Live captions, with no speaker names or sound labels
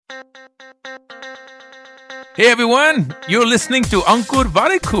Hey everyone, you're listening to Ankur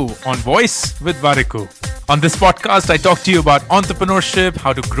Variku on Voice with Variku. On this podcast, I talk to you about entrepreneurship,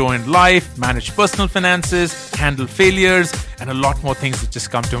 how to grow in life, manage personal finances, handle failures, and a lot more things that just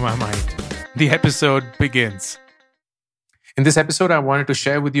come to my mind. The episode begins. In this episode, I wanted to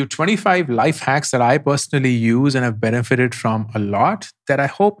share with you 25 life hacks that I personally use and have benefited from a lot that I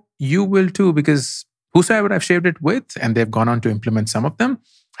hope you will too, because whosoever I've shared it with and they've gone on to implement some of them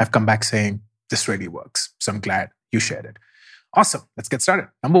have come back saying, this really works. So I'm glad you shared it. Awesome. Let's get started.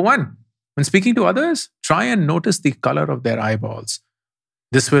 Number one, when speaking to others, try and notice the color of their eyeballs.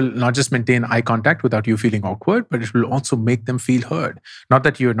 This will not just maintain eye contact without you feeling awkward, but it will also make them feel heard. Not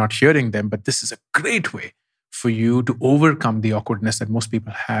that you're not hearing them, but this is a great way for you to overcome the awkwardness that most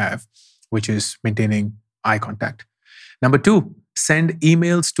people have, which is maintaining eye contact. Number two, send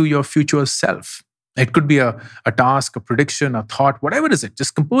emails to your future self. It could be a task, a prediction, a thought, whatever it is.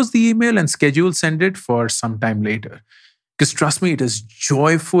 Just compose the email and send it for some time later. Because trust me, it is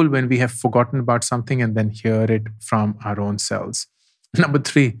joyful when we have forgotten about something and then hear it from our own selves. Number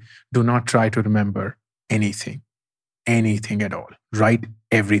three, do not try to remember anything at all. Write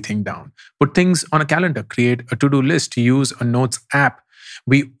everything down. Put things on a calendar, create a to-do list, use a notes app.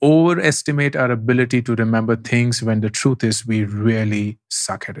 We overestimate our ability to remember things when the truth is we really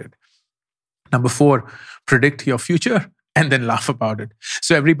suck at it. Number four, predict your future and then laugh about it.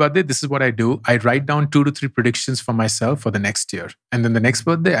 So every birthday, this is what I do. I write down 2 to 3 predictions for myself for the next year. And then the next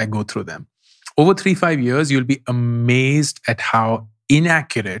birthday, I go through them. Over 3-5 years, you'll be amazed at how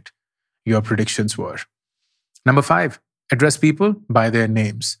inaccurate your predictions were. Number 5, address people by their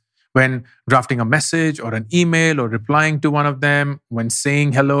names. When drafting a message or an email or replying to one of them, when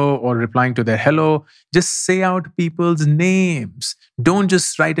saying hello or replying to their hello, just say out people's names. Don't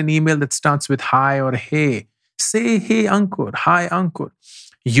just write an email that starts with hi or hey. Say, hey, Ankur, hi, Ankur.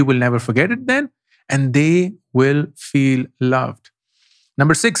 You will never forget it then, and they will feel loved.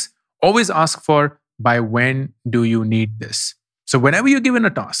 Number 6, always ask for by when do you need this? So whenever you're given a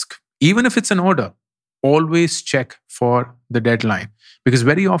task, even if it's an order, always check for the deadline. Because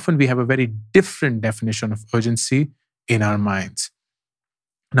very often we have a very different definition of urgency in our minds.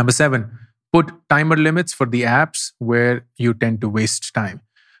 Number 7, put timer limits for the apps where you tend to waste time.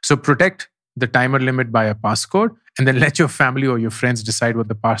 So protect the timer limit by a passcode and then let your family or your friends decide what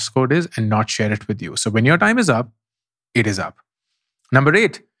the passcode is and not share it with you. So when your time is up, it is up. Number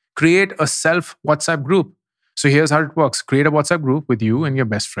 8, create a self WhatsApp group. So here's how it works. Create a WhatsApp group with you and your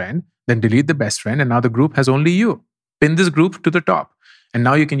best friend, then delete the best friend, and now the group has only you. Pin this group to the top. And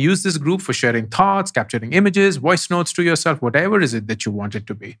now you can use this group for sharing thoughts, capturing images, voice notes to yourself, whatever is it that you want it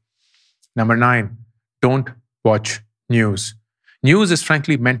to be. Number 9, don't watch news. News is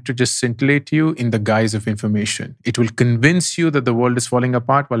frankly meant to just scintillate you in the guise of information. It will convince you that the world is falling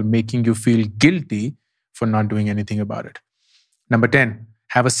apart while making you feel guilty for not doing anything about it. Number 10,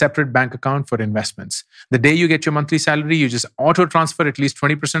 have a separate bank account for investments. The day you get your monthly salary, you just auto transfer at least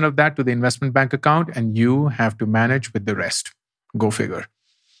 20% of that to the investment bank account and you have to manage with the rest. Go figure.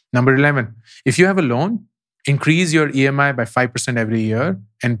 Number 11, if you have a loan, increase your EMI by 5% every year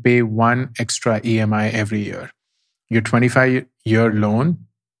and pay 1 extra EMI every year. Your 25-year loan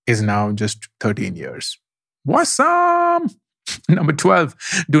is now just 13 years. Awesome! Number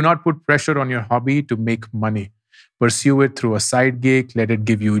 12, do not put pressure on your hobby to make money. Pursue it through a side gig, let it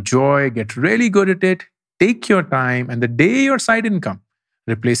give you joy, get really good at it, take your time, and the day your side income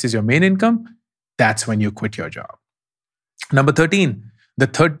replaces your main income, that's when you quit your job. Number 13, the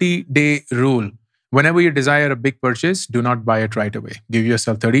 30-day rule. Whenever you desire a big purchase, do not buy it right away. Give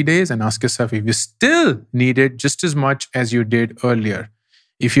yourself 30 days and ask yourself if you still need it just as much as you did earlier.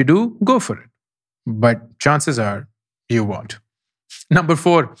 If you do, go for it. But chances are you won't. Number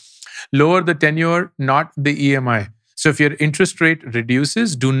 4, lower the tenure, not the EMI. So if your interest rate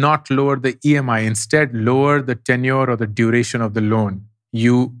reduces, do not lower the EMI. Instead, lower the tenure or the duration of the loan.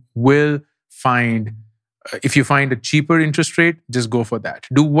 You will find, if you find a cheaper interest rate, just go for that.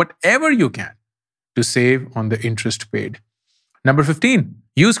 Do whatever you can to save on the interest paid. Number 15,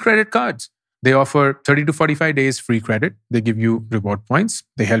 use credit cards. They offer 30 to 45 days free credit. They give you reward points.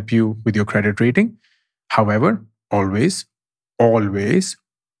 They help you with your credit rating. However, always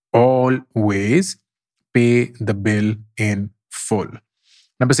pay the bill in full.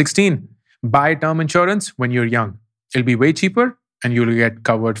 Number 16, buy term insurance when you're young. It'll be way cheaper and you'll get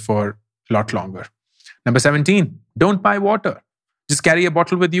covered for a lot longer. Number 17, don't buy water. Just carry a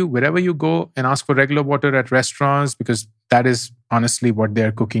bottle with you wherever you go and ask for regular water at restaurants because that is honestly what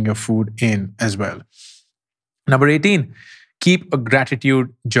they're cooking your food in as well. Number 18, keep a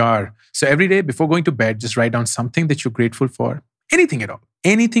gratitude jar. So every day before going to bed, just write down something that you're grateful for. Anything at all.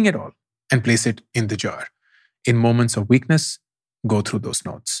 anything at all, and place it in the jar. In moments of weakness, go through those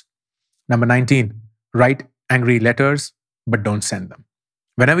notes. Number 19, write angry letters, but don't send them.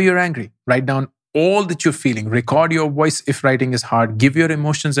 Whenever you're angry, write down all that you're feeling. Record your voice if writing is hard. Give your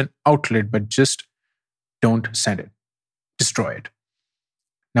emotions an outlet, but just don't send it. Destroy it.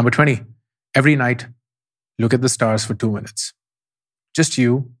 Number 20, every night, look at the stars for 2 minutes. Just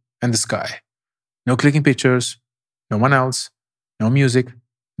you and the sky. No clicking pictures, no one else, no music,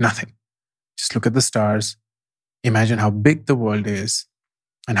 nothing. Just look at the stars. Imagine how big the world is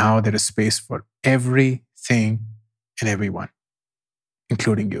and how there is space for everything and everyone,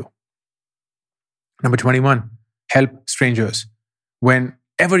 including you. Number 21, help strangers.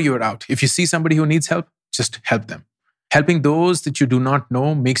 Whenever you're out, if you see somebody who needs help, just help them. Helping those that you do not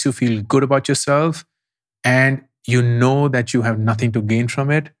know makes you feel good about yourself, and you know that you have nothing to gain from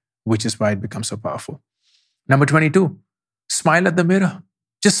it, which is why it becomes so powerful. Number 22, smile at the mirror.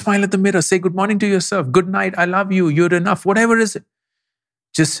 Just smile at the mirror. Say good morning to yourself. Good night. I love you. You're enough. Whatever is it.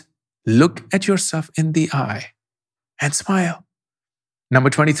 Just look at yourself in the eye and smile. Number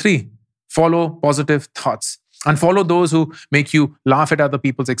 23, follow positive thoughts. Unfollow those who make you laugh at other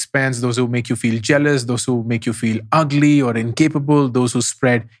people's expense, those who make you feel jealous, those who make you feel ugly or incapable, those who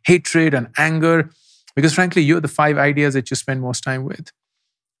spread hatred and anger. Because frankly, you're the 5 ideas that you spend most time with.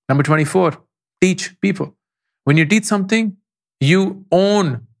 Number 24, teach people. When you teach something, you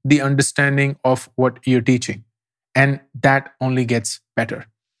own the understanding of what you're teaching. And that only gets better.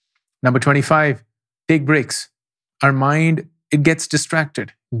 Number 25, take breaks. Our mind, it gets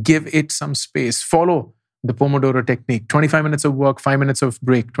distracted. Give it some space. Follow the Pomodoro technique. 25 minutes of work, 5 minutes of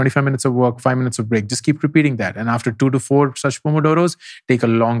break. 25 minutes of work, 5 minutes of break. Just keep repeating that. And after 2 to 4 such Pomodoros, take a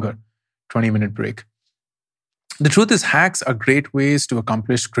longer 20-minute break. The truth is, hacks are great ways to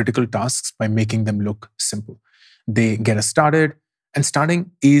accomplish critical tasks by making them look simple. They get us started, and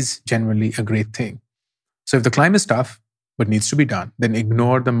starting is generally a great thing. So if the climb is tough, but needs to be done, then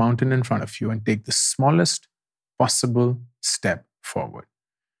ignore the mountain in front of you and take the smallest possible step forward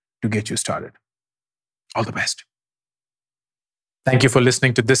to get you started. All the best. Thank you for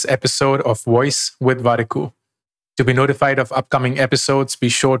listening to this episode of Voice with Variku. To be notified of upcoming episodes, be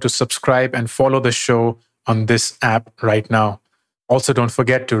sure to subscribe and follow the show on this app right now. Also, don't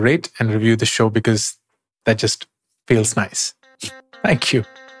forget to rate and review the show because that just feels nice. Thank you.